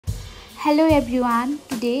Hello everyone,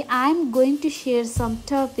 today I am going to share some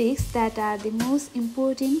topics that are the most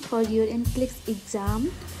important for your NCLEX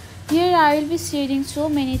exam. Here I will be sharing so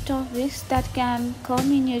many topics that can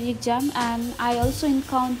come in your exam, and I also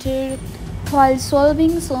encounter while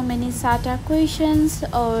solving so many SATA questions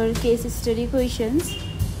or case study questions.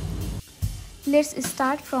 Let's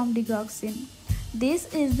start from digoxin.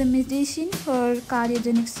 This is the medicine for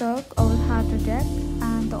cardiogenic shock or heart attack,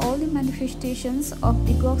 and the only manifestations of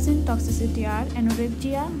digoxin toxicity are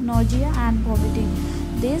anorexia, nausea, and vomiting.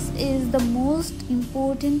 This is the most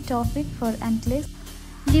important topic for NCLEX.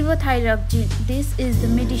 Levothyroxine. This is the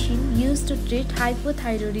medicine used to treat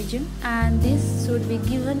hypothyroidism, and this should be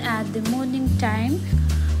given at the morning time.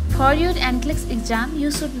 For your NCLEX exam,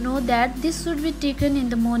 you should know that this should be taken in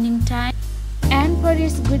the morning time. And for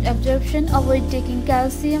its good absorption, avoid taking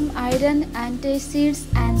calcium, iron, antacids,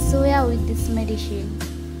 and soya with this medicine.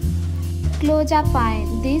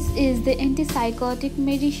 Clozapine. This is the antipsychotic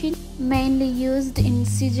medicine mainly used in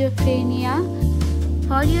schizophrenia.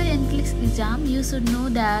 For your NCLEX exam, you should know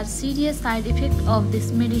that serious side effect of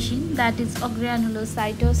this medicine, that is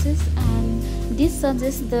granulocytosis, and this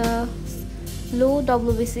suggests the low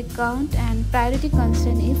WBC count, and priority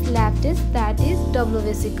concern is lab test, that is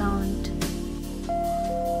WBC count.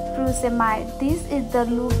 Furosemide. This is the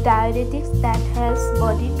loop diuretics that helps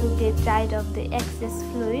body to get rid of the excess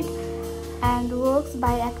fluid and works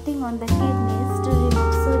by acting on the kidneys to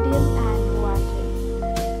remove sodium and water.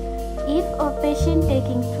 If a patient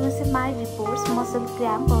taking furosemide reports muscle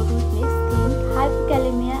cramp or weakness, think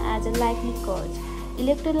hypokalemia as a likely cause.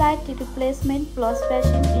 Electrolyte replacement plus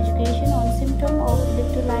patient education on symptoms of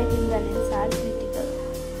electrolyte imbalance are critical.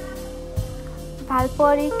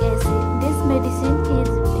 Valproic acid. This medicine is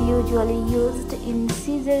usually used in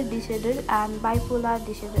seizure disorder and bipolar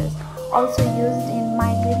disorders, also used in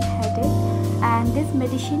migraine headache, and this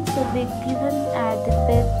medicine should be given at the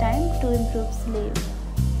bedtime to improve sleep.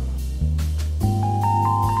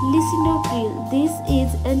 Lisinopril. This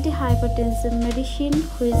is antihypertensive medicine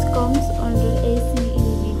which comes under AC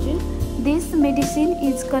inhibitor. This medicine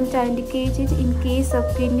is contraindicated in case of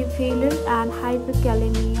kidney failure and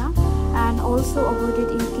hyperkalemia, and also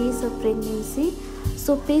avoided in case of pregnancy.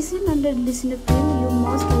 So patient under lisinopril, you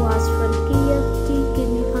must watch for KFT,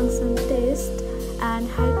 kidney function test, and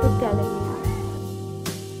hyperkalemia.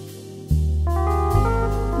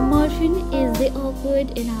 Morphine is the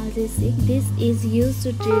opioid analgesic. This is used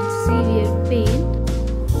to treat severe pain.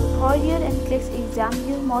 For your NCLEX exam,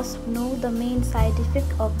 you must know the main side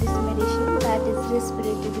effect of this medicine, that is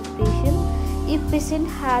respiratory depression. If patient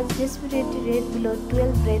has respiratory rate below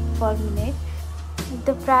 12 breaths per minute,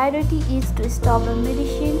 the priority is to stop the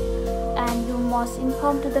medicine, and you must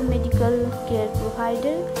inform to the medical care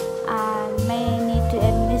provider and may need to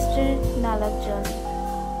administer naloxone.